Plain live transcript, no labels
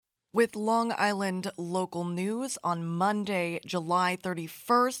With Long Island local news on Monday, July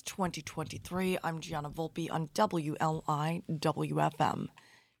 31st, 2023, I'm Gianna Volpe on WLIWFM.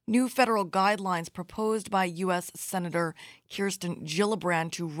 New federal guidelines proposed by U.S. Senator Kirsten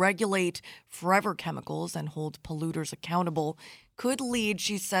Gillibrand to regulate forever chemicals and hold polluters accountable could lead,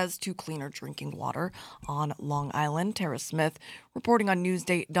 she says, to cleaner drinking water on Long Island. Tara Smith reporting on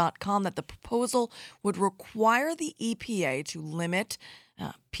Newsday.com that the proposal would require the EPA to limit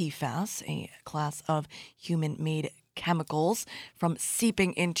PFAS, a class of human-made chemicals, from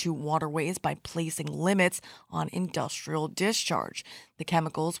seeping into waterways by placing limits on industrial discharge. The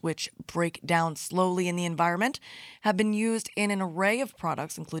chemicals, which break down slowly in the environment, have been used in an array of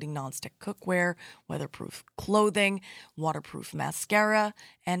products, including nonstick cookware, weatherproof clothing, waterproof mascara,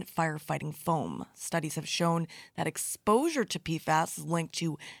 and firefighting foam. Studies have shown that exposure to PFAS is linked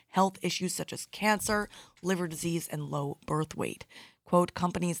to health issues such as cancer, liver disease, and low birth weight. Quote,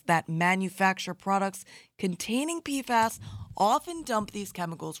 companies that manufacture products containing PFAS often dump these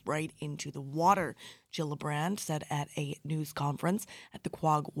chemicals right into the water, Gillibrand said at a news conference at the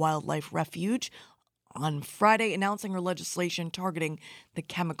Quag Wildlife Refuge on Friday, announcing her legislation targeting the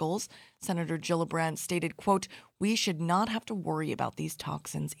chemicals. Senator Gillibrand stated, quote, we should not have to worry about these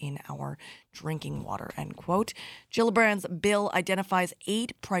toxins in our drinking water, end quote. Gillibrand's bill identifies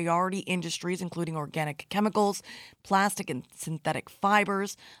 8 priority industries, including organic chemicals, plastic and synthetic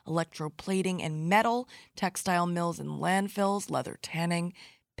fibers, electroplating and metal, textile mills and landfills, leather tanning,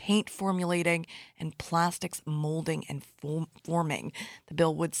 paint formulating, and plastics molding and forming. The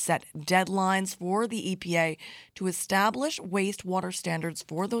bill would set deadlines for the EPA to establish wastewater standards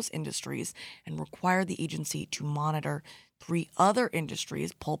for those industries and require the agency to monitor 3 other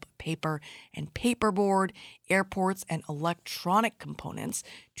industries, pulp, paper, and paperboard, airports, and electronic components,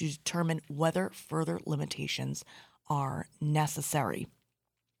 to determine whether further limitations are necessary.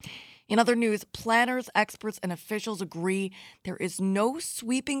 In other news, planners, experts, and officials agree there is no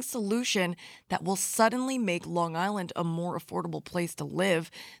sweeping solution that will suddenly make Long Island a more affordable place to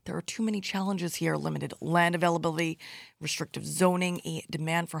live. There are too many challenges here: limited land availability, restrictive zoning, a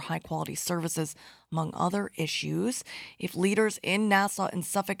demand for high-quality services, among other issues. If leaders in Nassau and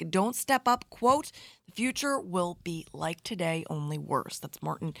Suffolk don't step up, quote, the future will be like today, only worse. That's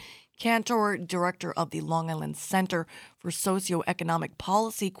Martin Cantor, director of the Long Island Center for Socioeconomic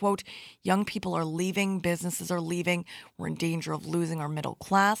Policy. Quote, young people are leaving, businesses are leaving, we're in danger of losing our middle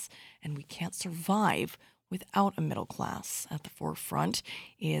class, and we can't survive without a middle class. At the forefront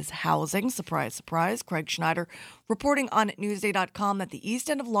is housing. Surprise, surprise. Craig Schneider reporting on Newsday.com that the east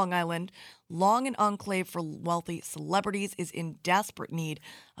end of Long Island, long an enclave for wealthy celebrities, is in desperate need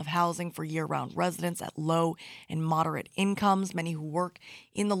of housing for year-round residents at low and moderate incomes. Many who work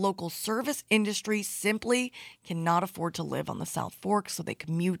in the local service industry simply cannot afford to live on the South Fork, so they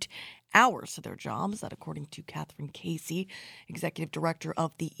commute hours to their jobs. That, according to Catherine Casey, executive director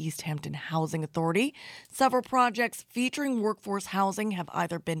of the East Hampton Housing Authority. Several projects featuring workforce housing have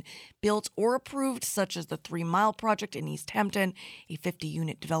either been built or approved, such as the 3 Mile Project in East Hampton, a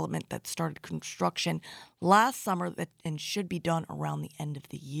 50-unit development that started construction last summer and should be done around the end of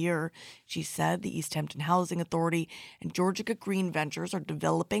the year. She said the East Hampton Housing Authority and Georgia Green Ventures are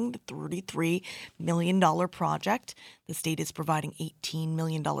developing the $33 million project. The state is providing $18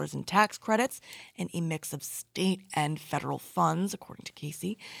 million in tax credits and a mix of state and federal funds. According to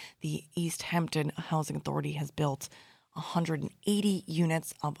Casey, the East Hampton Housing Authority has built 180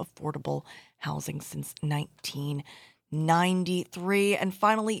 units of affordable housing since 1993. And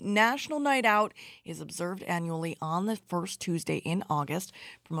finally, National Night Out is observed annually on the first Tuesday in August,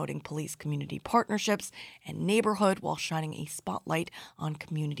 promoting police community partnerships and neighborhood while shining a spotlight on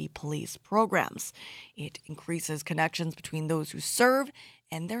community police programs. It increases connections between those who serve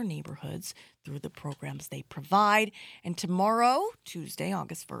and their neighborhoods through the programs they provide. And tomorrow, Tuesday,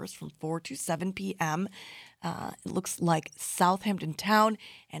 August 1st, from 4 to 7 p.m., it looks like Southampton Town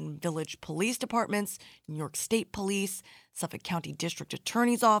and Village Police Departments, New York State Police, Suffolk County District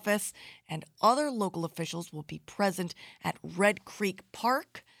Attorney's Office, and other local officials will be present at Red Creek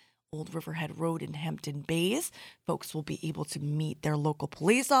Park, Old Riverhead Road in Hampton Bays. Folks will be able to meet their local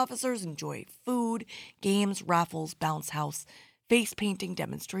police officers, enjoy food, games, raffles, bounce house, face painting,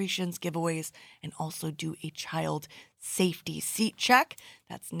 demonstrations, giveaways, and also do a child safety seat check.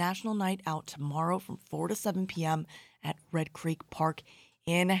 That's National Night Out tomorrow from 4 to 7 p.m. at Red Creek Park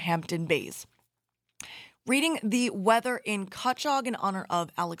in Hampton Bays. Reading the weather in Cutchogue in honor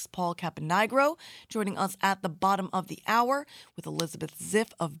of Alex Paul Caponigro, joining us at the bottom of the hour with Elizabeth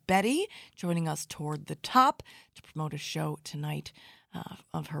Ziff of Betty, joining us toward the top to promote a show tonight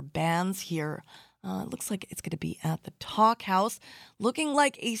of her bands here It looks like it's going to be at the Talk House. Looking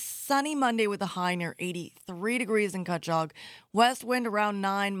like a sunny Monday with a high near 83 degrees in Cutchogue. West wind around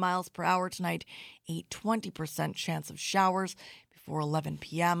 9 miles per hour tonight. A 20% chance of showers before 11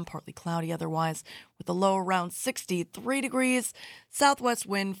 p.m. Partly cloudy otherwise with a low around 63 degrees. Southwest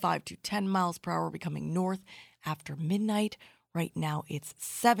wind 5 to 10 miles per hour becoming north after midnight. Right now it's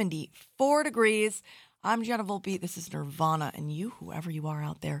 74 degrees. I'm Jenna Volpe. This is Nirvana. And you, whoever you are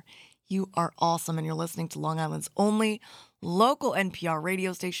out there, you are awesome, and you're listening to Long Island's only local NPR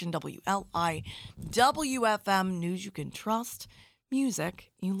radio station, WLIWFM, news you can trust,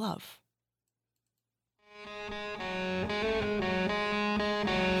 music you love.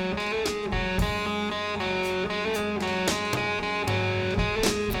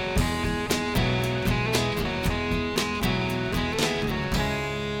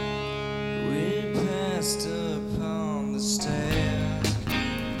 We passed upon the stairs.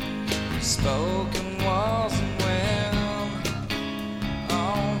 Spoken wasn't well,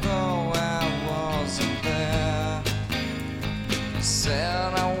 although I wasn't there.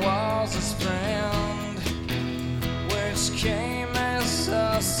 Said I was his friend, which came as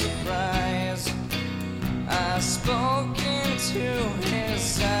a surprise. I spoke into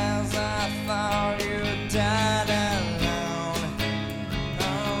his eyes. I thought you died alone a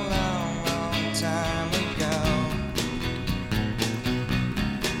long, long time ago.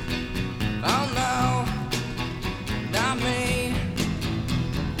 Oh no, not me.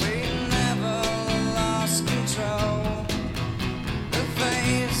 We never lost control. The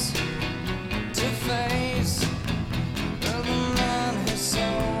face to face of the man who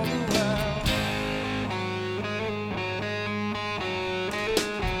sold the world.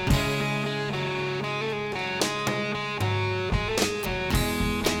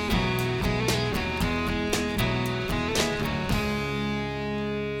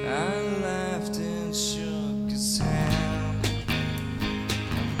 I laughed and shook his hand.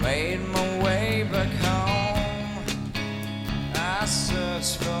 I made my way back home. I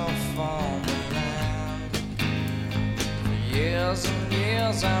searched for former land. For years and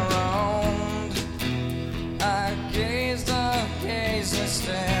years I roamed. I gazed and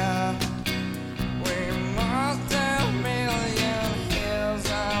stare. We must have a million years.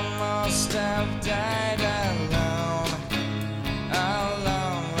 I must have died alone a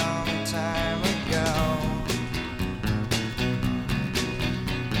long, long time ago.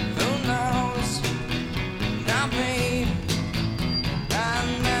 Who knows? Not me. I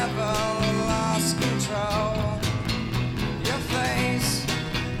never lost control. Your face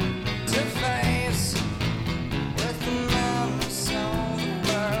to face with the man who sold the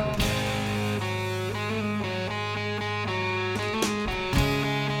world.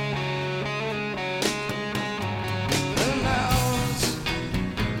 Who knows?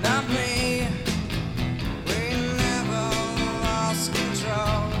 Not me. We never lost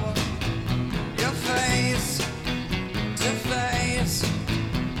control. Your face to face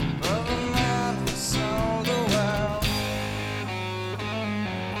of the man who sold the world.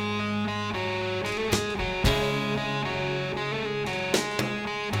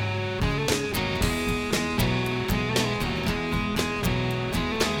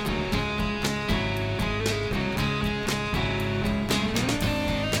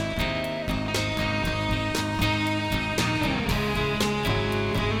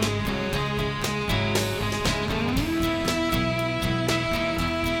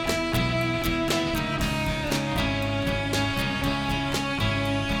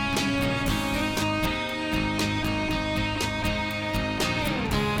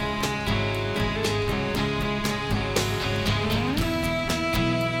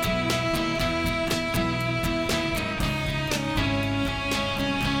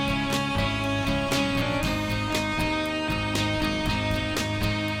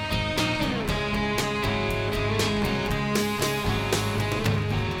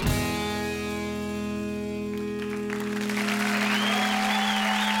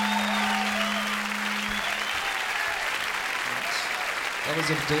 That was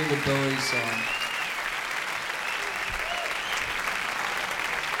a David Bowie song.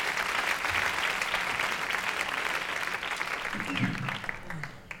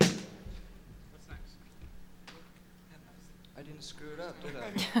 What's next? I didn't screw it up, did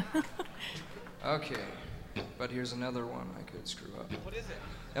I? Okay, but here's another one I could screw up. What is it?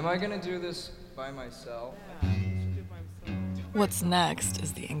 Am I gonna do this by myself? What's next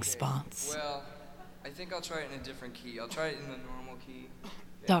is the ink spots. Well, I think I'll try it in a different key. I'll try it in the normal key.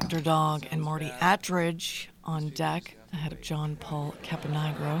 Dr. Dog and Marty Attridge on deck, ahead of John Paul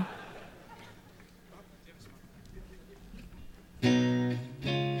Caponigro.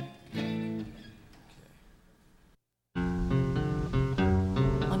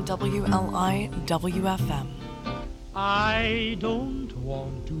 WLIWFM. I don't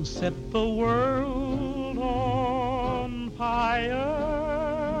want to set the world on fire.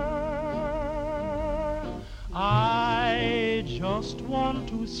 I just want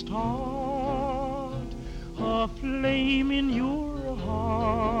to start a flame in your heart.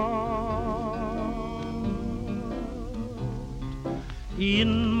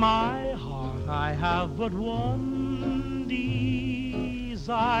 In my heart I have but one desire,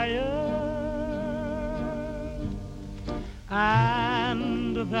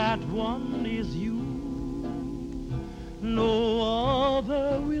 and that one is you. No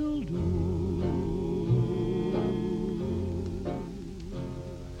other will do.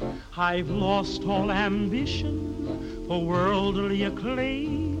 I've lost all ambition for worldly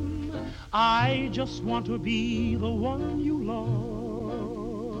acclaim. I just want to be the one you love.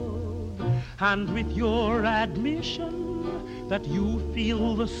 And with your admission that you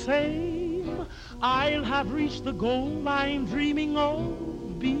feel the same, I'll have reached the goal I'm dreaming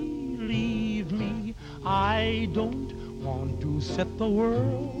of. Believe me, I don't want to set the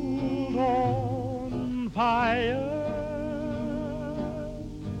world on fire.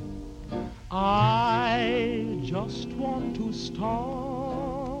 I just want to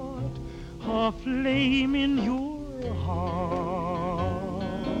start a flame in your heart.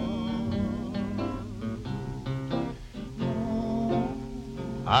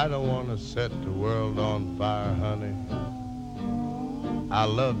 I don't want to set the world on fire, honey. I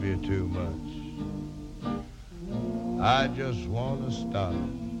love you too much. I just want to start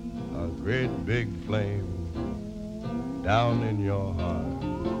a great big flame down in your heart.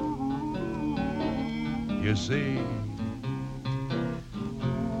 You see,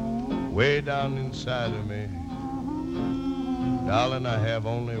 way down inside of me, darling, I have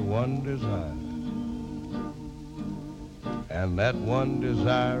only one desire. And that one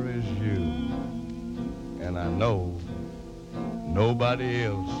desire is you. And I know nobody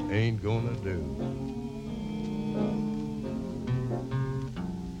else ain't gonna do.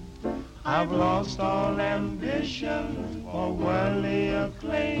 I've lost all ambition or worldly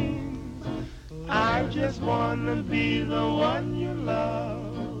acclaim. I just wanna be the one you love.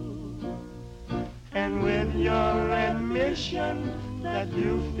 And with your admission that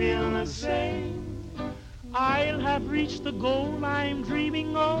you feel the same, I'll have reached the goal I'm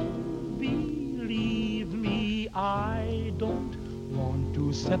dreaming of. Believe me, I don't want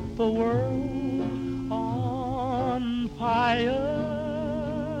to set the world on fire.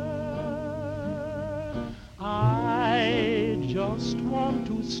 I just want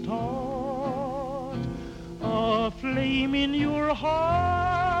to start a flame in your heart.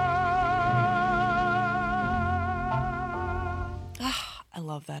 I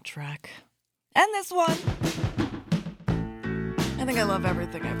love that track. And this one. I think I love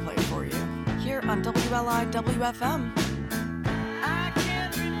everything I play for you here on WLIWFM. I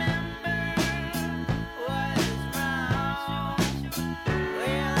can't remember what is wrong.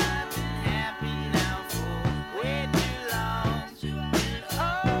 Well, I've been happy now for way too long.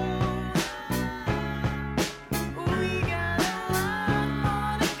 Oh, we got a lot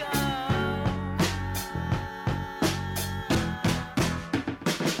more to go.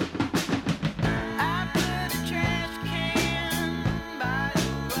 I put a trash can by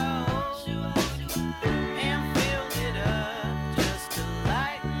the road and filled it up.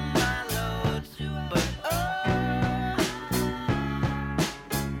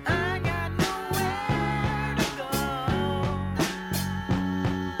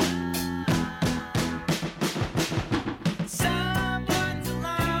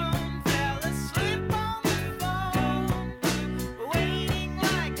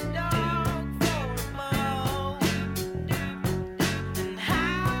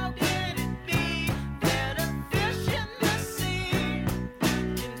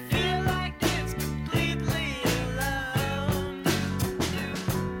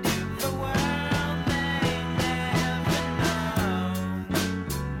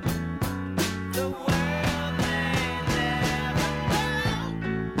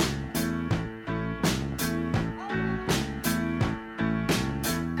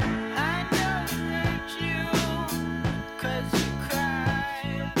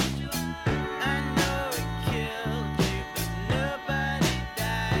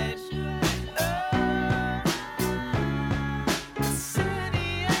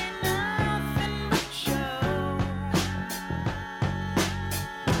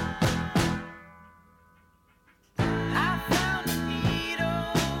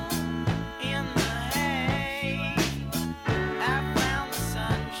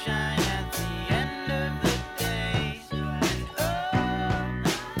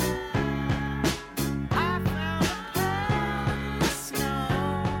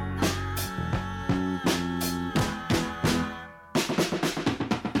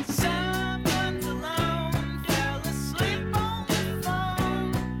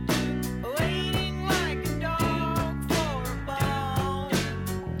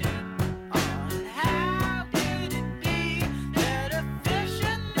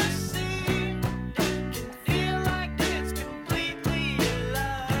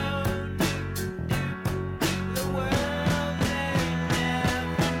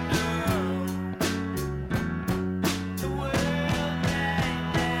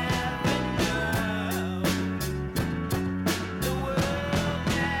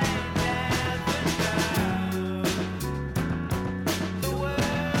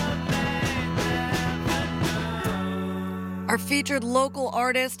 Our featured local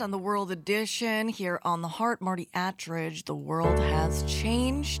artist on the World Edition here on The Heart, Marty Attridge, The World Has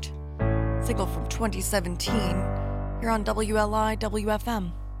Changed. Single from 2017 here on WLI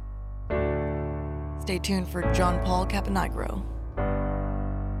WFM. Stay tuned for John Paul Caponigro.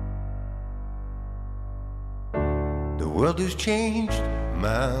 The world has changed,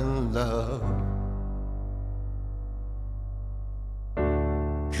 my love.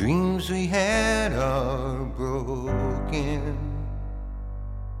 Dreams we had are broken.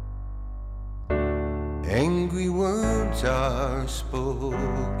 Angry words are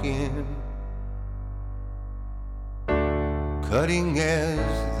spoken, cutting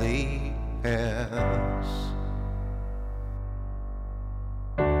as they pass.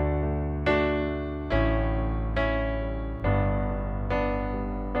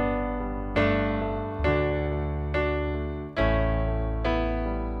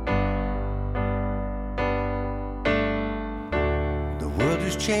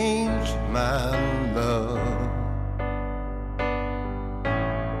 Changed, my love.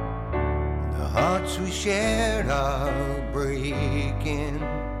 The hearts we shared are breaking.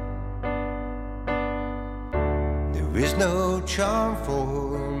 There is no charm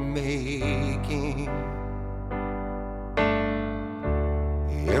for making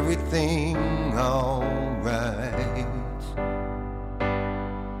everything all right.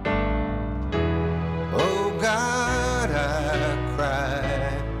 Oh God, I cry.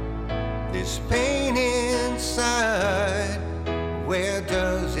 This pain inside, where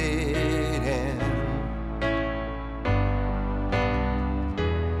does it end?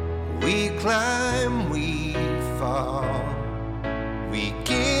 We climb, we fall, we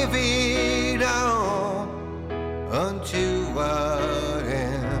give it all unto what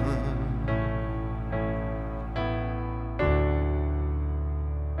end?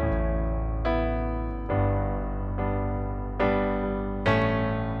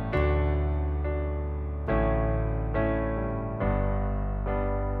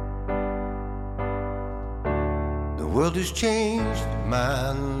 The world has changed,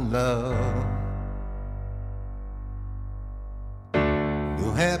 my love.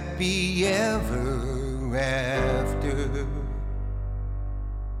 No happy ever after.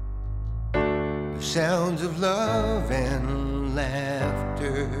 The sounds of love and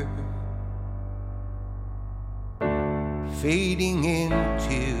laughter fading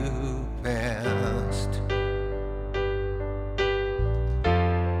into past.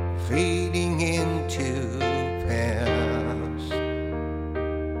 Fading into past,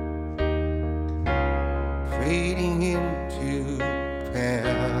 fading into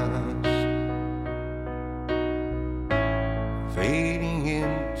past, fading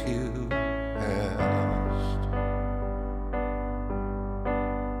into past.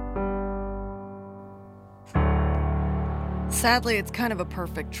 Sadly, it's kind of a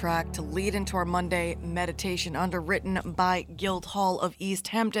perfect track to lead into our Monday meditation, underwritten by Guildhall of East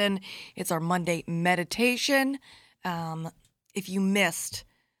Hampton. It's our Monday meditation. If you missed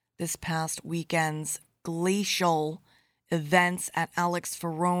this past weekend's glacial events at Alex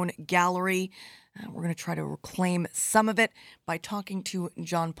Ferrone Gallery, we're going to try to reclaim some of it by talking to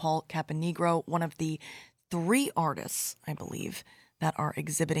John Paul Caponigro, one of the 3 artists, I believe, that are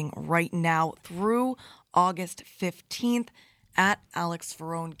exhibiting right now through August 15th at Alex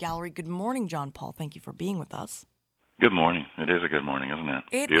Ferrone Gallery. Good morning, John Paul. Thank you for being with us. Good morning. It is a good morning, isn't it?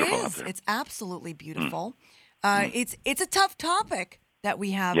 It Beautiful is. out there. It's absolutely beautiful. It's a tough topic that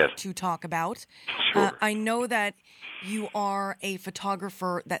we have to talk about. Sure. I know that you are a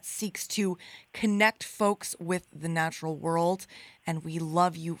photographer that seeks to connect folks with the natural world, and we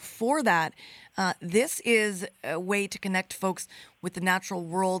love you for that. This is a way to connect folks with the natural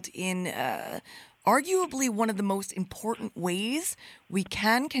world in arguably one of the most important ways we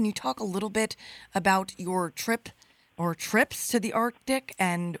can. Can you talk a little bit about your trip or trips to the Arctic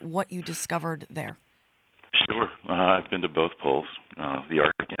and what you discovered there? Sure. I've been to both poles, the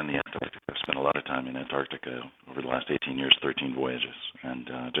Arctic and the Antarctic. I've spent a lot of time in Antarctica over the last 18 years, 13 voyages, and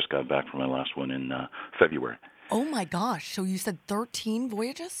just got back from my last one in February. Oh my gosh. So you said 13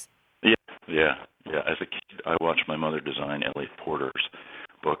 voyages? Yeah. As a kid, I watched my mother design Elliot Porter's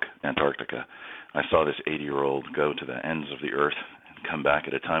book, Antarctica. I saw this 80-year-old go to the ends of the earth and come back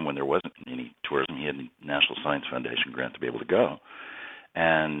at a time when there wasn't any tourism. He had a National Science Foundation grant to be able to go.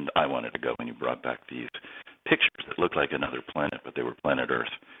 And I wanted to go, and he brought back these pictures that looked like another planet, but they were planet Earth.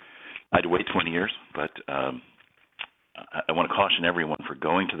 I had to wait 20 years, but I want to caution everyone for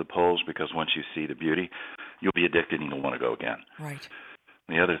going to the poles, because once you see the beauty, you'll be addicted and you'll want to go again. Right.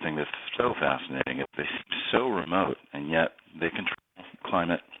 The other thing that's so fascinating is they seem so remote, and yet they control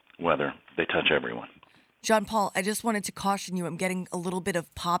climate, weather. They touch everyone. John Paul, I just wanted to caution you. I'm getting a little bit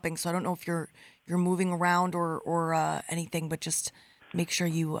of popping, so I don't know if you're moving around or anything, but just make sure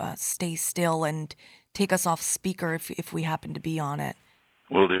you stay still and take us off speaker if we happen to be on it.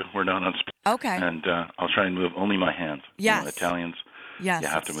 Will do. We're not on speaker. Okay. And I'll try and move only my hands. Yes. You know, Italians, Yes. you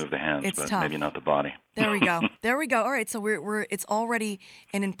have to move the hands, it's but tough. maybe not the body. There we go. There we go. All right, so we're it's already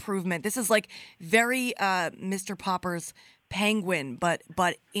an improvement. This is like very Mr. Popper's Penguin, but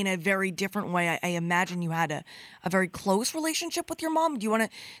in a very different way. I imagine you had a very close relationship with your mom. Do you want to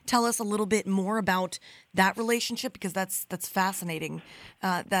tell us a little bit more about that relationship, because that's fascinating.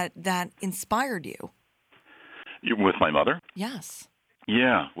 That inspired you. With my mother? Yes.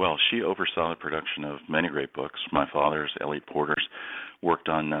 Yeah, well, she oversaw the production of many great books. My father's, Elliot Porter's, worked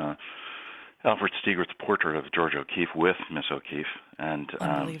on Alfred Stiegert's portrait of George O'Keeffe with Miss O'Keeffe. And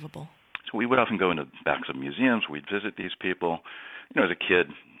Unbelievable. so we would often go into backs of museums. We'd visit these people. You know, as a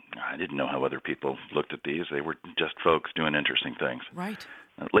kid, I didn't know how other people looked at these. They were just folks doing interesting things. Right.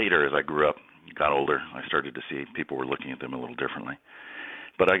 Later, as I grew up, got older, I started to see people were looking at them a little differently.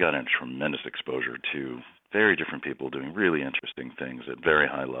 But I got a tremendous exposure to very different people doing really interesting things at very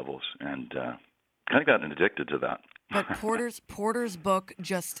high levels, and kind of gotten addicted to that. But Porter's book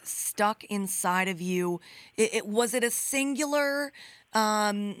just stuck inside of you. Was it a singular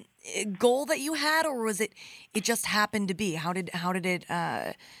goal that you had, or was it just happened to be? How did it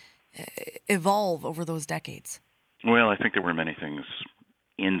evolve over those decades? Well, I think there were many things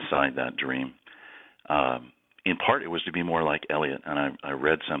inside that dream. In part, it was to be more like Eliot, and I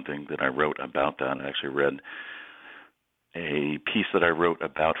read something that I wrote about that. I actually read a piece that I wrote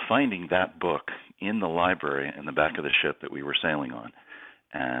about finding that book in the library in the back of the ship that we were sailing on.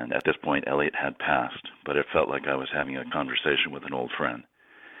 And at this point, Eliot had passed, but it felt like I was having a conversation with an old friend.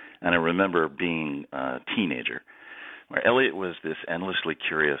 And I remember being a teenager, where Eliot was this endlessly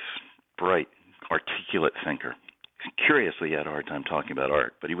curious, bright, articulate thinker. Curiously, he had a hard time talking about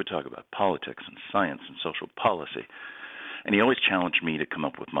art, but he would talk about politics and science and social policy. And he always challenged me to come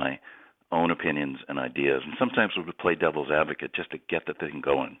up with my own opinions and ideas, and sometimes we would play devil's advocate just to get the thing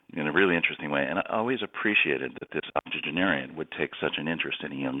going in a really interesting way. And I always appreciated that this octogenarian would take such an interest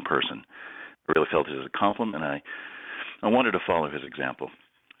in a young person. I really felt it as a compliment, and I wanted to follow his example.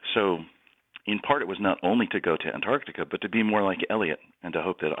 So in part, it was not only to go to Antarctica, but to be more like Eliot and to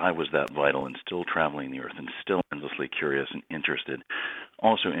hope that I was that vital and still traveling the Earth and still endlessly curious and interested,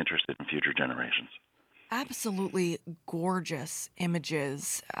 also interested in future generations. Absolutely gorgeous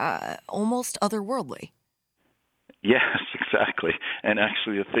images, almost otherworldly. Yes, exactly. And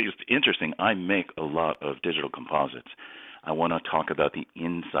actually, the thing is interesting, I make a lot of digital composites. I want to talk about the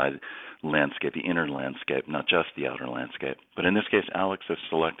inside landscape, the inner landscape, not just the outer landscape. But in this case, Alex has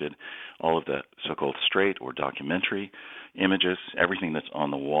selected all of the so-called straight or documentary images. Everything that's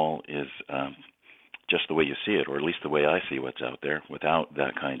on the wall is just the way you see it, or at least the way I see what's out there, without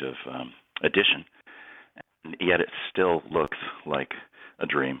that kind of addition. And yet it still looks like a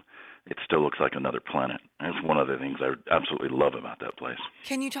dream. It still looks like another planet. And it's one of the things I absolutely love about that place.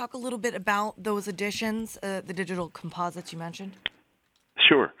 Can you talk a little bit about those additions, the digital composites you mentioned?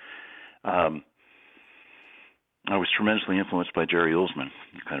 Sure. I was tremendously influenced by Jerry Ullsman,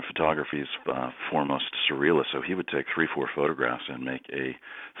 kind of photography's foremost surrealist. So he would take 3-4 photographs and make a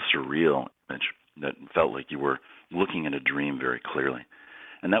surreal image that felt like you were looking at a dream very clearly.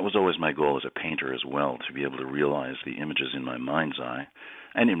 And that was always my goal as a painter as well, to be able to realize the images in my mind's eye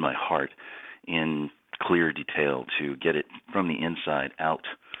and in my heart in clear detail, to get it from the inside out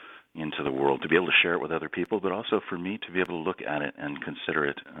into the world, to be able to share it with other people, but also for me to be able to look at it and consider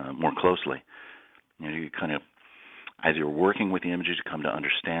it more closely. You know, you kind of, as you're working with the images, you come to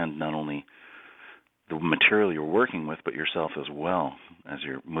understand not only the material you're working with, but yourself as well as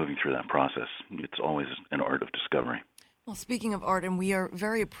you're moving through that process. It's always an art of discovery. Well, speaking of art, and we are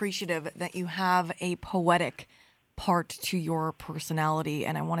very appreciative that you have a poetic part to your personality,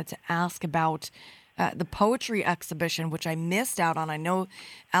 and I wanted to ask about the poetry exhibition, which I missed out on. I know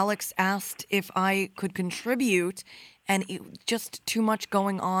Alex asked if I could contribute, and just too much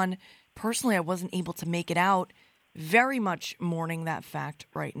going on. Personally, I wasn't able to make it out. Very much mourning that fact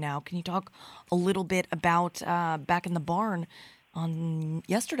right now. Can you talk a little bit about Back in the Barn on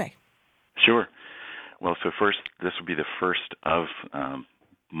yesterday? Sure. Well, so first, this would be the first of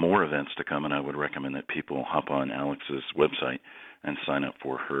more events to come, and I would recommend that people hop on Alex's website and sign up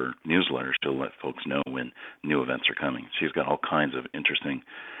for her newsletter. She'll let folks know when new events are coming. She's got all kinds of interesting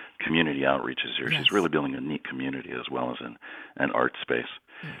community outreaches here. Yes. She's really building a neat community as well as an art space.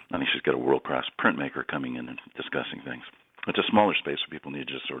 I think she's got a world-class printmaker coming in and discussing things. It's a smaller space, so people need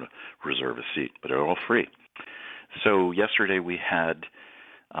to just sort of reserve a seat, but they're all free. So yesterday we had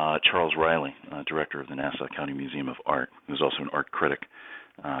Charles Riley, director of the Nassau County Museum of Art, who's also an art critic.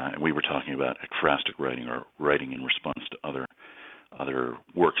 And we were talking about ekphrastic writing, or writing in response to other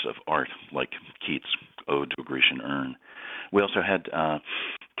works of art, like Keats' Ode to a Grecian Urn. We also had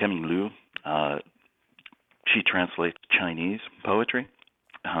Kemi Liu. She translates Chinese poetry.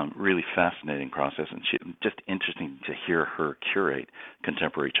 Really fascinating process, and just interesting to hear her curate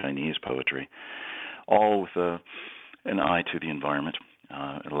contemporary Chinese poetry, all with an eye to the environment.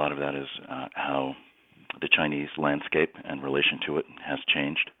 And a lot of that is how the Chinese landscape and relation to it has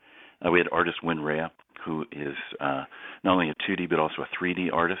changed. We had artist Win Rea, who is not only a 2D but also a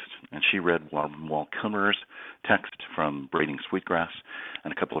 3D artist, and she read Wal Kilmer's text from Braiding Sweetgrass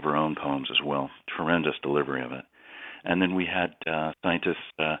and a couple of her own poems as well. Tremendous delivery of it. And then we had scientists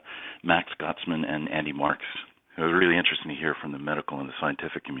Max Gottsman and Andy Marks. It was really interesting to hear from the medical and the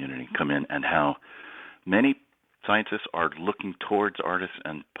scientific community come in, and how many scientists are looking towards artists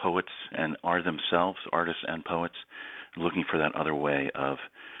and poets, and are themselves artists and poets, looking for that other way of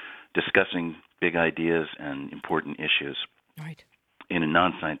discussing big ideas and important issues in a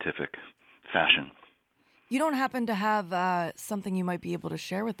non-scientific fashion. You don't happen to have something you might be able to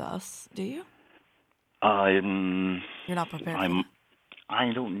share with us, do you? You're not prepared for that?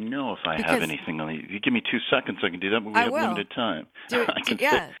 I don't know if I have anything. If you give me 2 seconds, I can do that, but we have limited time. I can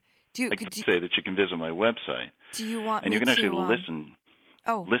say that you can visit my website. Do you want and me you can actually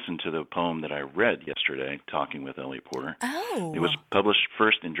to, listen to the poem that I read yesterday, Talking with Elliot Porter. Oh. It was published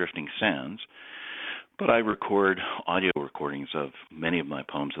first in Drifting Sands, but I record audio recordings of many of my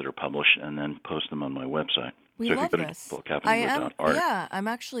poems that are published and then post them on my website. We so love if you go this. to Caponigro.art. Yeah, I'm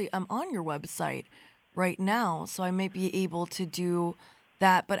on your website right now, so I may be able to do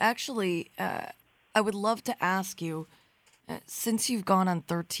that. But actually, I would love to ask you, since you've gone on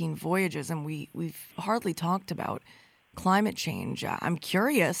 13 voyages and we've hardly talked about climate change, I'm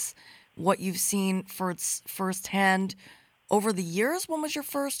curious what you've seen firsthand over the years. When was your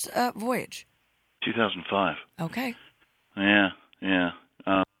first voyage? 2005. Okay. Yeah.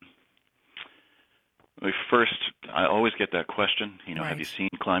 I always get that question, have you seen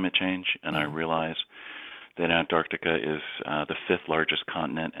climate change? And I realize that Antarctica is the 5th largest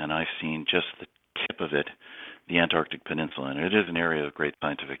continent, and I've seen just the tip of it, the Antarctic Peninsula. And it is an area of great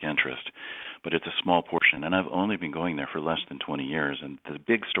scientific interest, but it's a small portion. And I've only been going there for less than 20 years. And the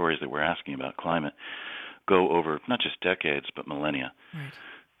big stories that we're asking about climate go over not just decades, but millennia. Right.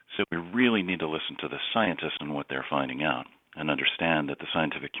 So we really need to listen to the scientists and what they're finding out, and understand that the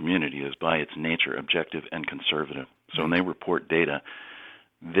scientific community is by its nature objective and conservative. So when they report data,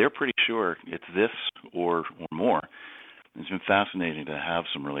 they're pretty sure it's this or more. It's been fascinating to have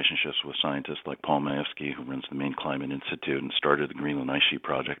some relationships with scientists like Paul Majewski, who runs the Maine Climate Institute and started the Greenland Ice Sheet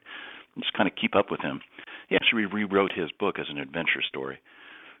Project, and just kind of keep up with him. He actually rewrote his book as an adventure story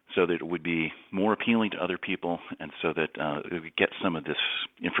so that it would be more appealing to other people, and so that it would get some of this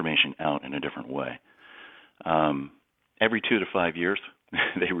information out in a different way. Every 2 to 5 years,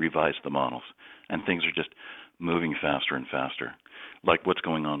 they revise the models, and things are just moving faster and faster, like what's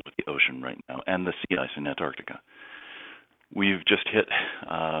going on with the ocean right now and the sea ice in Antarctica. We've just hit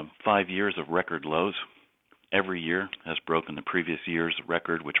 5 years of record lows. Every year has broken the previous year's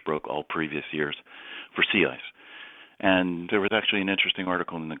record, which broke all previous years for sea ice. And there was actually an interesting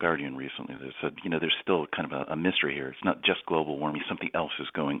article in The Guardian recently that said, there's still kind of a mystery here. It's not just global warming. Something else is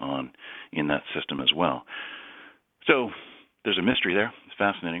going on in that system as well. So there's a mystery there. It's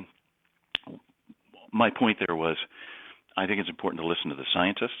fascinating. My point there was, I think it's important to listen to the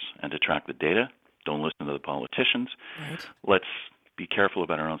scientists and to track the data. Don't listen to the politicians. Right. Let's be careful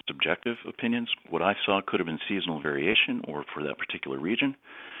about our own subjective opinions. What I saw could have been seasonal variation or for that particular region.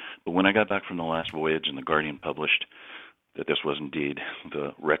 But when I got back from the last voyage and The Guardian published that this was indeed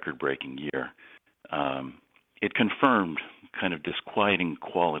the record-breaking year, it confirmed kind of disquieting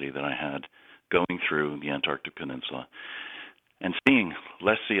quality that I had going through the Antarctic Peninsula and seeing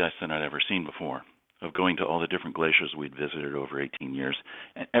less sea ice than I'd ever seen before, of going to all the different glaciers we'd visited over 18 years,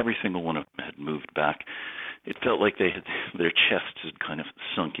 and every single one of them had moved back. It felt like their chests had kind of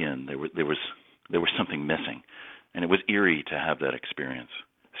sunk in. There was something missing, and it was eerie to have that experience.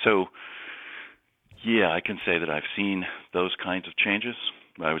 So, yeah, I can say that I've seen those kinds of changes.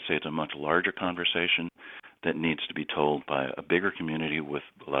 I would say it's a much larger conversation that needs to be told by a bigger community with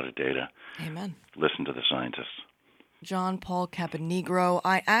a lot of data. Amen. Listen to the scientists. John Paul Caponigro,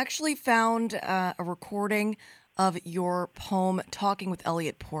 I actually found a recording of your poem Talking with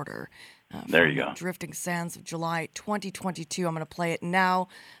Elliot Porter. There you go. Drifting Sands of July 2022. I'm going to play it now.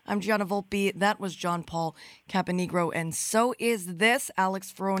 I'm Gianna Volpe. That was John Paul Caponigro. And so is this.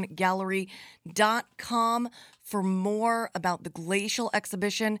 AlexFroneGallery.com for more about the Glacial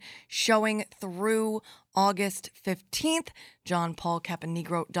exhibition showing through August 15th.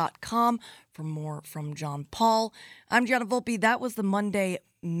 JohnPaulCaponigro.com for more from John Paul. I'm Gianna Volpe. That was the Monday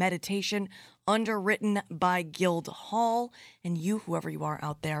Meditation, underwritten by Guild Hall. And you, whoever you are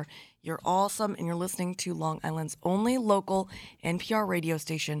out there, you're awesome, and you're listening to Long Island's only local NPR radio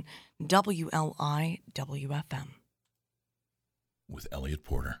station, WLIWFM. With Elliot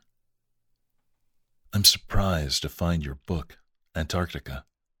Porter. I'm surprised to find your book, Antarctica,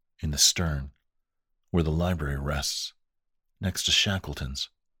 in the stern, where the library rests, next to Shackleton's.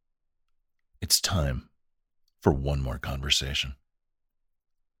 It's time for one more conversation.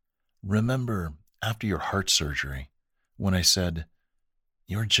 Remember, after your heart surgery, when I said,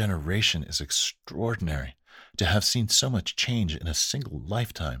 your generation is extraordinary to have seen so much change in a single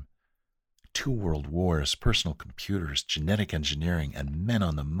lifetime. 2 world wars, personal computers, genetic engineering, and men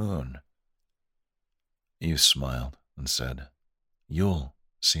on the moon. You smiled and said, you'll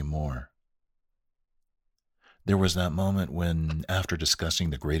see more. There was that moment when, after discussing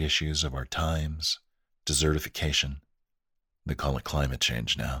the great issues of our times, desertification, they call it climate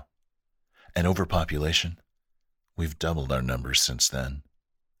change now, and overpopulation, we've doubled our numbers since then,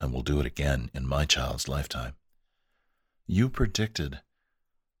 and we'll do it again in my child's lifetime. You predicted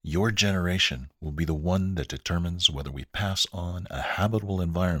your generation will be the one that determines whether we pass on a habitable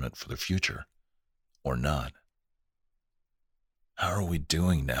environment for the future or not. How are we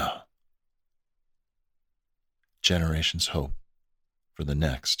doing now? Generations hope for the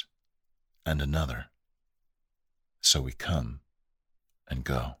next and another. So we come and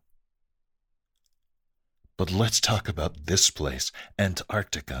go. But let's talk about this place,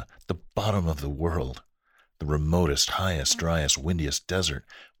 Antarctica, the bottom of the world, the remotest, highest, driest, windiest desert,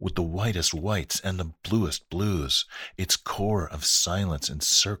 with the whitest whites and the bluest blues, its core of silence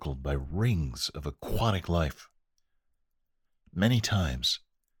encircled by rings of aquatic life. Many times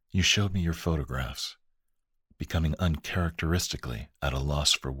you showed me your photographs, becoming uncharacteristically at a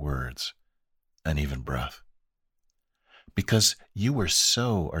loss for words and even breath. Because you were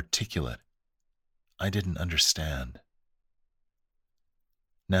so articulate, I didn't understand.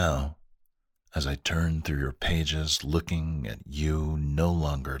 Now, as I turn through your pages, looking at you, no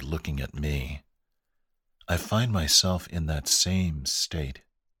longer looking at me, I find myself in that same state.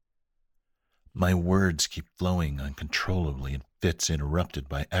 My words keep flowing uncontrollably in fits interrupted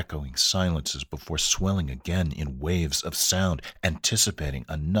by echoing silences before swelling again in waves of sound, anticipating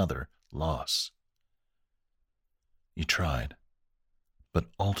another loss. You tried, but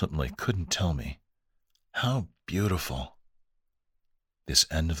ultimately couldn't tell me how beautiful this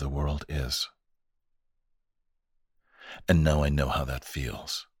end of the world is. And now I know how that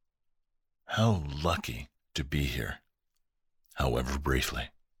feels. How lucky to be here, however briefly.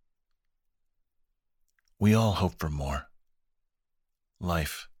 We all hope for more.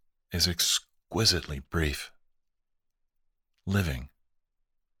 Life is exquisitely brief. Living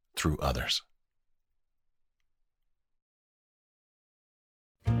through others.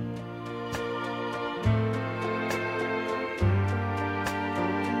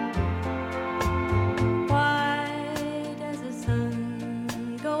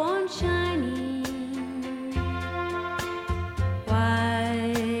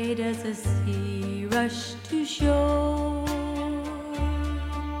 Rush to shore.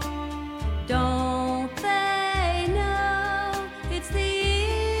 Don't they know it's the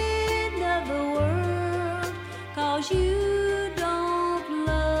end of the world, 'cause you don't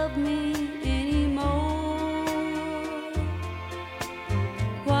love me anymore?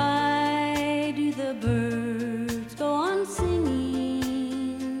 Why do the birds go on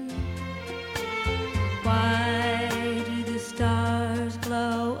singing? Why do the stars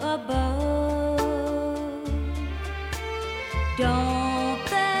glow above? Don't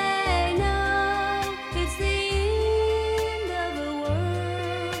they know it's the end of the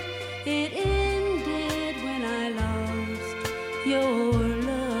world? It ended when I lost your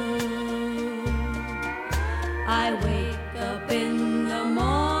love. I wake up in the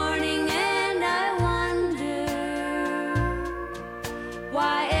morning and I wonder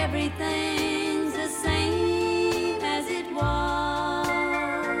why everything's the same as it was.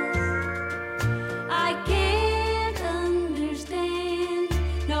 I can't understand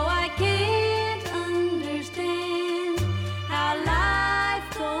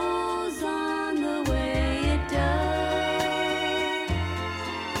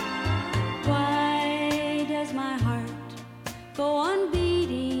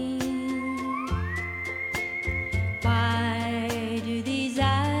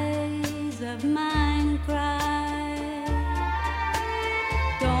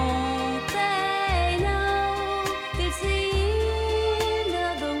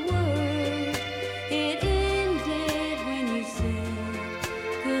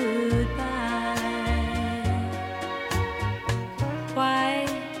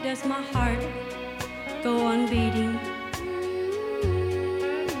does my heart go on beating?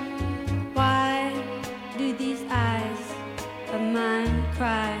 Why do these eyes of mine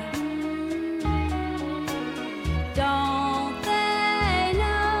cry? Don't they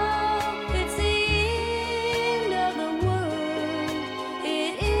know it's the end of the world?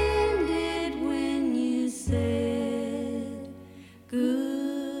 It ended when you said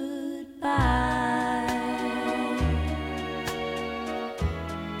goodbye.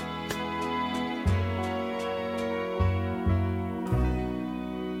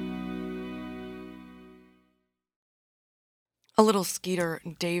 A little Skeeter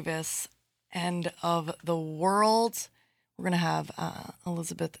Davis, End of the World. We're going to have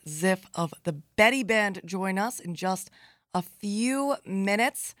Elizabeth Ziff of the Betty Band join us in just a few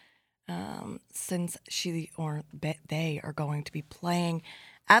minutes, since they are going to be playing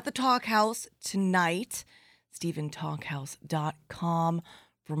at the Talk House tonight. StephenTalkhouse.com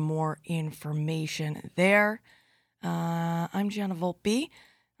for more information there. I'm Gianna Volpe.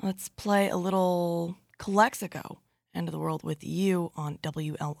 Let's play a little Calexico, End of the World with You on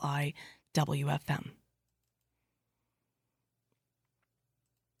WLI WFM.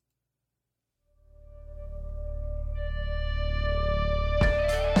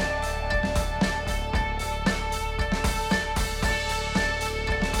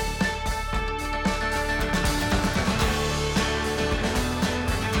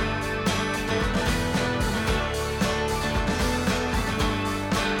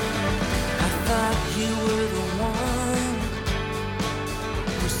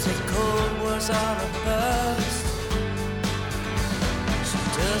 Are a bust. She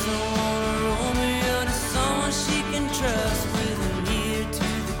doesn't want to roll me out to someone she can trust with an ear to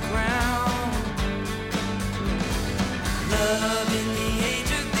the ground. Love in the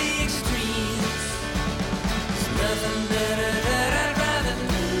age of the extremes. There's nothing better that I'd rather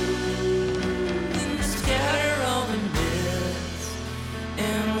do than to scatter all the myths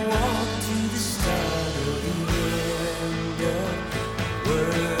and walk to the start of the end of the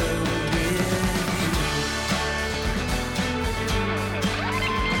world.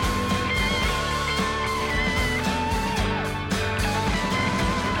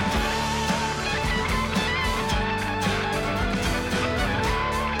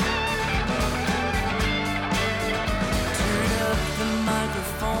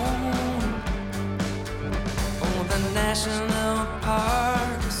 National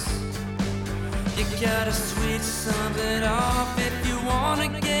parks, you gotta switch something off if you wanna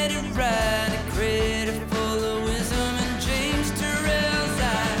get it right. A critter full of wisdom in James Turrell's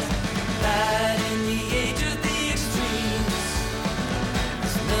eyes. Light in the age of the extremes.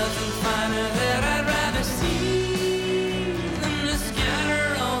 There's nothing finer that I'd rather see than to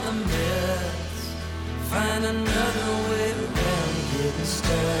scatter all the myths. Find another way around getting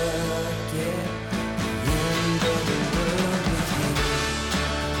stuck, yeah.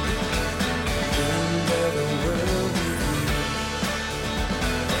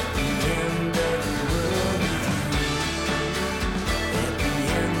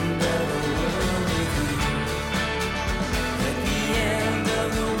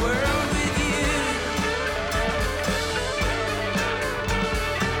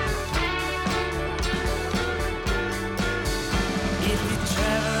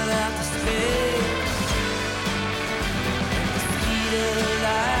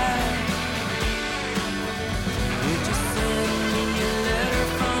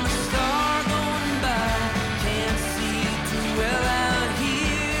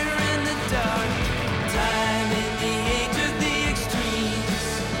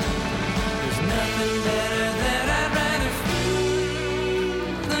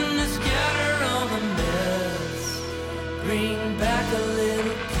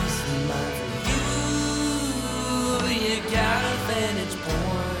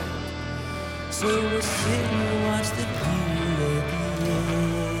 So we'll sit and watch the view at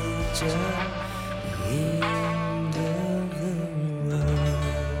the end of the world.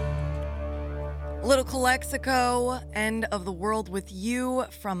 Little Calexico, End of the World with You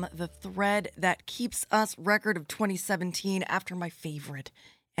from the Thread That Keeps Us record of 2017 after my favorite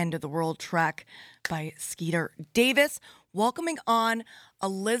End of the World track by Skeeter Davis. Welcoming on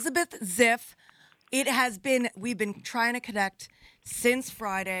Elizabeth Ziff. We've been trying to connect since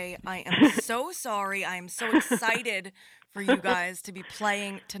Friday. I am so sorry. I am so excited for you guys to be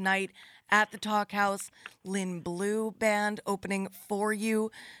playing tonight at the Talk House. Lynn Blue Band opening for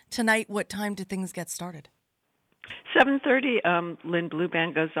you tonight. What time do things get started? 7:30, Lynn Blue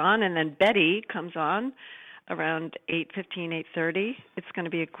Band goes on, and then Betty comes on around 8:15, 8:30. It's going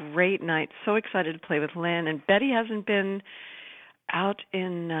to be a great night. So excited to play with Lynn. And Betty hasn't been out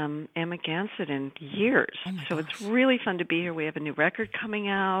in Amagansett in years. So it's really fun to be here. We have a new record coming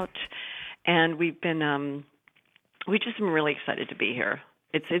out, and we just been really excited to be here.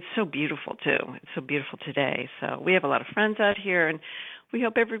 It's so beautiful too. It's so beautiful today. So we have a lot of friends out here, and we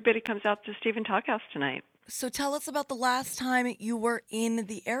hope everybody comes out to Stephen Talkhouse tonight. So tell us about the last time you were in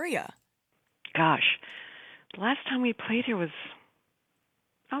the area. Gosh, the last time we played here was,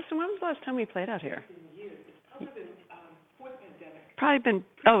 Allison, when was the last time we played out here? It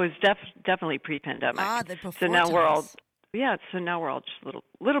was definitely pre-pandemic. The before So now we're all, times. so now we're all just a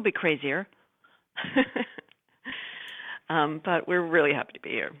little bit crazier. But we're really happy to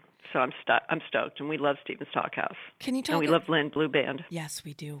be here. So I'm stoked, and we love Stephen's Talkhouse. Can you talk? And we love Lynn Blue Band. Yes,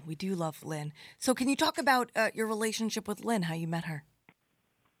 we do. We do love Lynn. So can you talk about your relationship with Lynn, how you met her?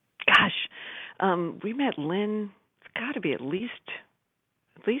 Gosh, we met Lynn, it's got to be at least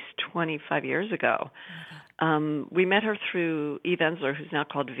 25 years ago. We met her through Eve Ensler, who's now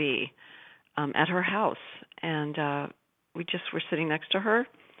called V, at her house. And we just were sitting next to her,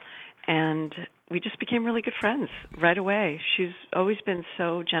 and we just became really good friends right away. She's always been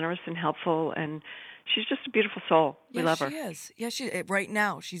so generous and helpful, and she's just a beautiful soul. We love her. She is. Yeah, right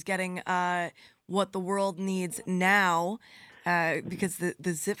now she's getting what the world needs now because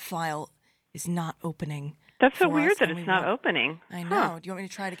the zip file is not opening. That's so weird that it's not opening. I know. Huh. Do you want me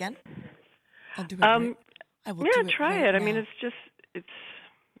to try it again? I'll do it. I will do it try right it. now. I mean,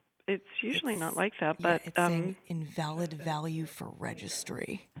 it's usually not like that, but it's saying invalid value for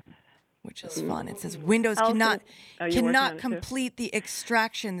registry, which is fun. It says Windows cannot complete the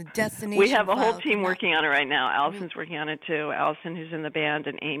extraction, the destination. We have a whole file team working on it right now. Allison's working on it too. Allison, who's in the band,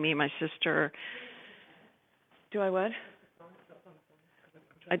 and Amy, my sister. Do I what?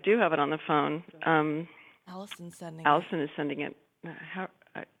 I do have it on the phone. Allison is sending it.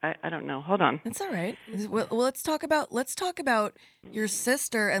 I don't know. Hold on. It's all right. Well, let's talk about your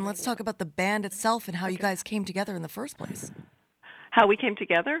sister, and let's talk about the band itself and how you guys came together in the first place. How we came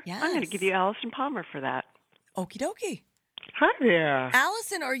together? Yes. I'm going to give you Allison Palmer for that. Okie dokie. Hi there.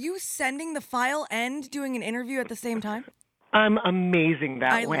 Allison, are you sending the file and doing an interview at the same time? I'm amazing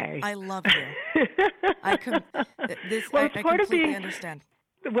that way. I love you. I completely understand.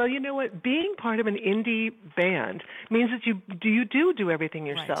 Well, you know what? Being part of an indie band means that you do everything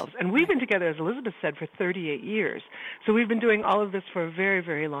yourselves. Right. And we've been together, as Elizabeth said, for 38 years. So we've been doing all of this for a very,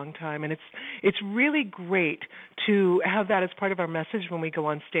 very long time. And it's really great to have that as part of our message when we go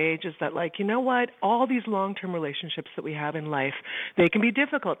on stage, is that, like, you know what? All these long-term relationships that we have in life, they can be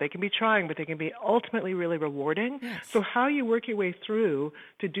difficult, they can be trying, but they can be ultimately really rewarding. Yes. So how you work your way through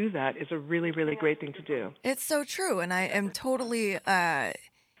to do that is a really, really great thing to do. It's so true. And I am totally...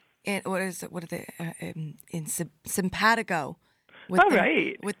 simpatico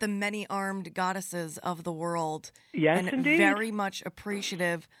with the many-armed goddesses of the world. Yes, and indeed. Very much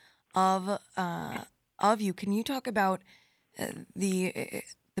appreciative of you. Can you talk about the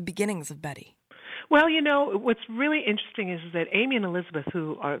beginnings of Betty? Well, you know, what's really interesting is that Amy and Elizabeth,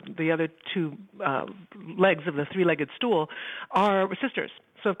 who are the other two legs of the three-legged stool, are sisters.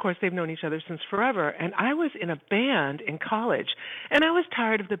 So, of course, they've known each other since forever. And I was in a band in college, and I was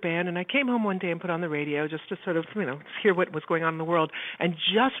tired of the band, and I came home one day and put on the radio just to sort of, hear what was going on in the world. And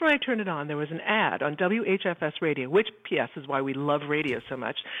just when I turned it on, there was an ad on WHFS radio, which, P.S., is why we love radio so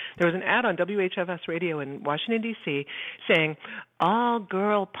much. There was an ad on WHFS radio in Washington, D.C., saying,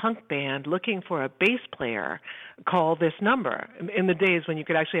 all-girl punk band looking for a bass player. Call this number. In the days when you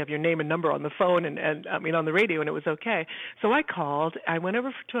could actually have your name and number on the phone and on the radio, and it was okay. So I called. I went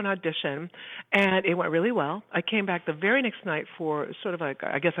over to an audition, and it went really well. I came back the very next night for sort of a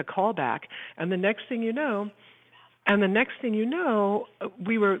callback, and the next thing you know,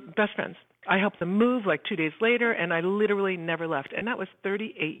 we were best friends. I helped them move like 2 days later, and I literally never left. And that was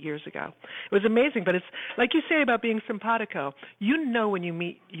 38 years ago. It was amazing, but it's like you say about being simpatico. You know when you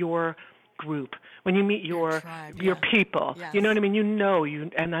meet your group, when you meet your tribe, your people. Yes. You know what I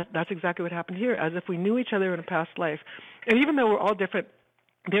mean? And that's exactly what happened here, as if we knew each other in a past life. And even though we're all different,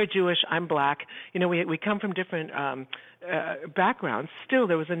 they're Jewish, I'm black, we come from different backgrounds. Still,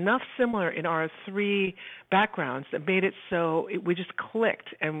 there was enough similar in our three backgrounds that made it so we just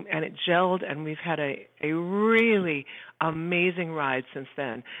clicked and it gelled, and we've had a really amazing ride since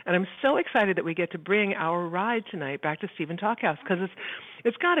then. And I'm so excited that we get to bring our ride tonight back to Stephen Talkhouse, because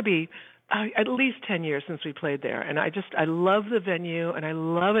it's got to be at least 10 years since we played there. And I love the venue, and I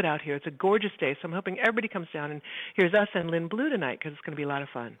love it out here. It's a gorgeous day, so I'm hoping everybody comes down and hears us and Lynn Blue tonight, because it's going to be a lot of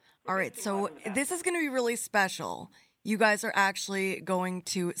fun. All right, so this is going to be really special. You guys are actually going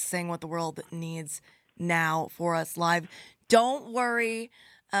to sing What the World Needs Now for us live. Don't worry,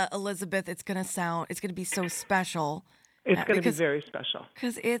 Elizabeth, it's going to be so special It's going to be very special.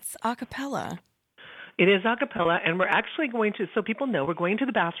 Because it's a cappella. It is a cappella, and we're actually going to, so people know, we're going to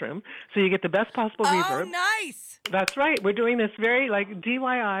the bathroom, so you get the best possible reverb. Oh, nice. That's right. We're doing this very,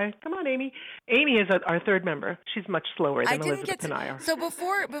 DIY. Come on, Amy. Amy is our third member. She's much slower than Elizabeth and I are. So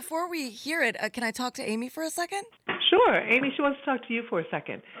before we hear it, can I talk to Amy for a second? Sure. Amy, she wants to talk to you for a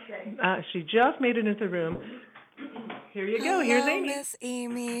second. Okay. She just made it into the room. Here you go. Here's Amy. Miss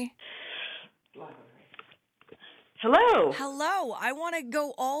Amy. Hello. Hello. I want to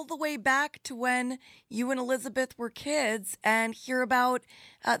go all the way back to when you and Elizabeth were kids and hear about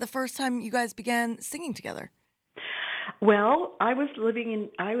the first time you guys began singing together. Well, I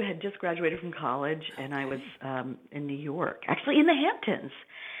had just graduated from college, and I was in New York, actually in the Hamptons.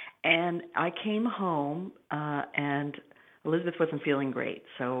 And I came home, and Elizabeth wasn't feeling great,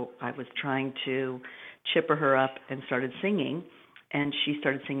 so I was trying to chipper her up and started singing, and she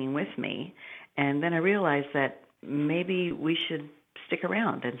started singing with me. And then I realized that maybe we should stick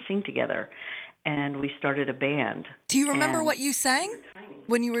around and sing together. And we started a band. Do you remember what you sang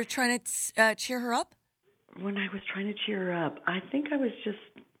when you were trying to cheer her up? When I was trying to cheer her up, I think I was just,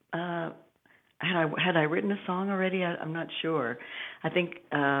 had I written a song already? I'm not sure. I think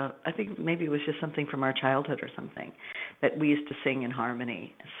maybe it was just something from our childhood or something that we used to sing in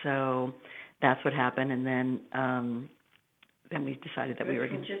harmony. So that's what happened. And then we decided that we were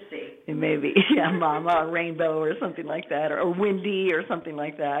going to maybe, Mama, or Rainbow or something like that, or Windy or something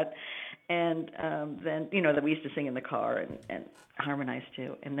like that. And then, that we used to sing in the car and harmonize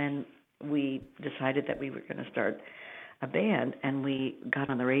too. And then we decided that we were going to start a band, and we got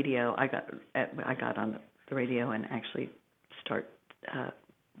on the radio. I got on the radio and actually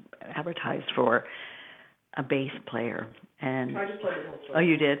advertised for a bass player. And I just played the whole story. Oh,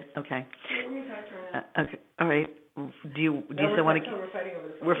 you did? Okay. Let me talk to her. Okay. All right. Do you still want to? We're fighting over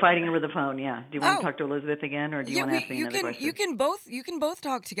the phone. We're fighting over the phone. Yeah. Do you want to talk to Elizabeth again, or do you want to ask me another question? You can both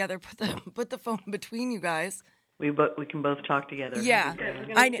talk together. Put the phone between you guys. We can both talk together. Yeah.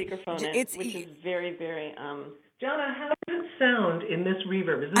 We're going to speakerphone it, which is very, very. Jonna, how does it sound in this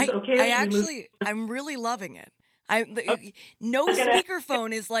reverb? Is this okay? I'm really loving it. No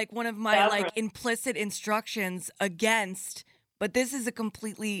speakerphone is like one of my implicit instructions against, but this is a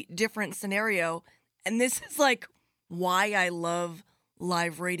completely different scenario, and this is why I love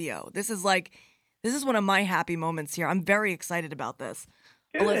live radio. This is one of my happy moments here. I'm very excited about this.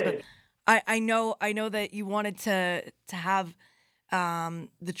 Good. Elizabeth, I know that you wanted to have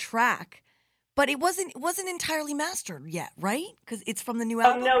the track, but it wasn't entirely mastered yet, right? Because it's from the new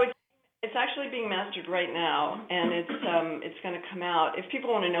album. No, it's actually being mastered right now, and it's going to come out. If people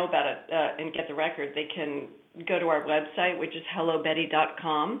want to know about it and get the record, they can go to our website, which is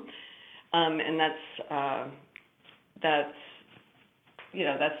hellobetty.com, and that's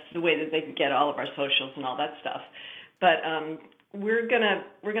the way that they can get all of our socials and all that stuff. But we're gonna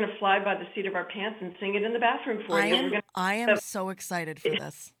fly by the seat of our pants and sing it in the bathroom for you. I am so excited for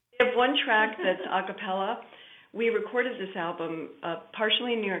this. We have one track that's a cappella. We recorded this album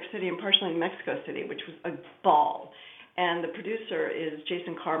partially in New York City and partially in Mexico City, which was a ball. And the producer is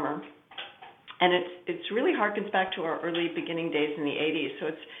Jason Carmer. And it's really harkens back to our early beginning days in the 80s. So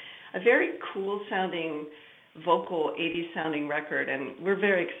it's a very cool sounding, vocal 80s sounding record, and we're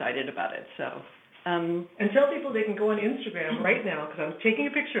very excited about it. So. And tell people they can go on Instagram right now, because I'm taking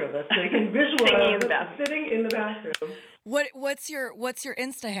a picture of us, so they can visualize sitting in the bathroom. What's your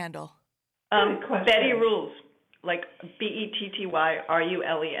Insta handle? Betty Rules, like BettyRules.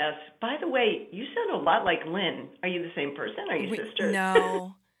 By the way, you sound a lot like Lynn. Are you the same person? Are you sisters?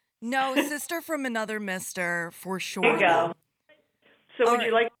 No, sister from another mister for sure. There you go. So would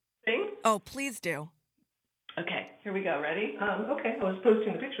you like to sing? Oh, please do. Okay, here we go. Ready? Okay, I was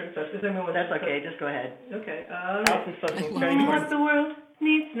posting the picture, so does anyone want That's okay, just go ahead. Okay. What the world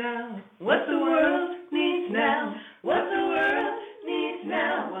needs now. What the world needs now. What the world needs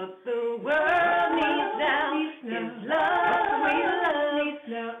now. What the world needs now is love. What the world needs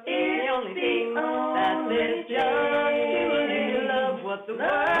now is the only thing that there's just to love. What the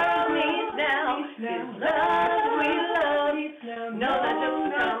world needs now is love. We love. No, that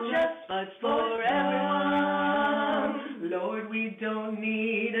doesn't come just but for everyone. Lord, we don't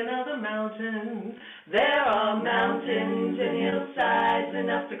need another mountain. There are mountains and hillsides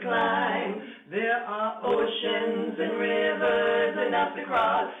enough to climb. There are oceans and rivers enough to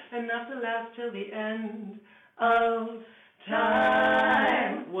cross, enough to last till the end of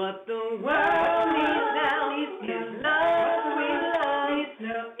time. What the world needs now is love. We love. It's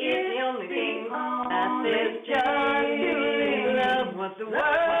the only thing that there's just to love. What the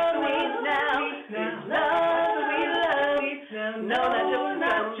world needs now is love. No, that doesn't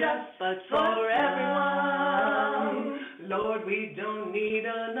come just but for everyone. need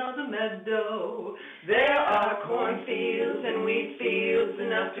another meadow. There are cornfields and wheat fields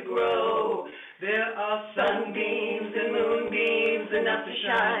enough to grow. There are sunbeams and moonbeams enough to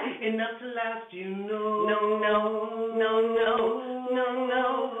shine, enough to last, you know. No, no, no, no, no,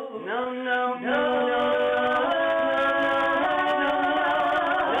 no, no, no, no, no.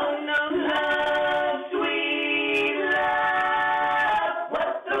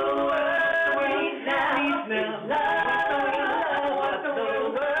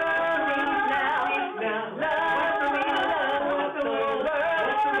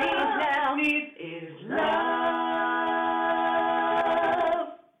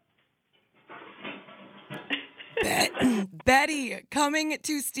 Betty coming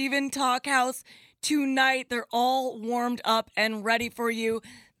to Stephen Talkhouse tonight. They're all warmed up and ready for you.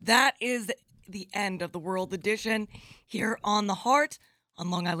 That is the end of the World Edition here on The Heart,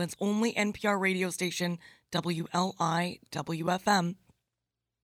 on Long Island's only NPR radio station, WLIWFM.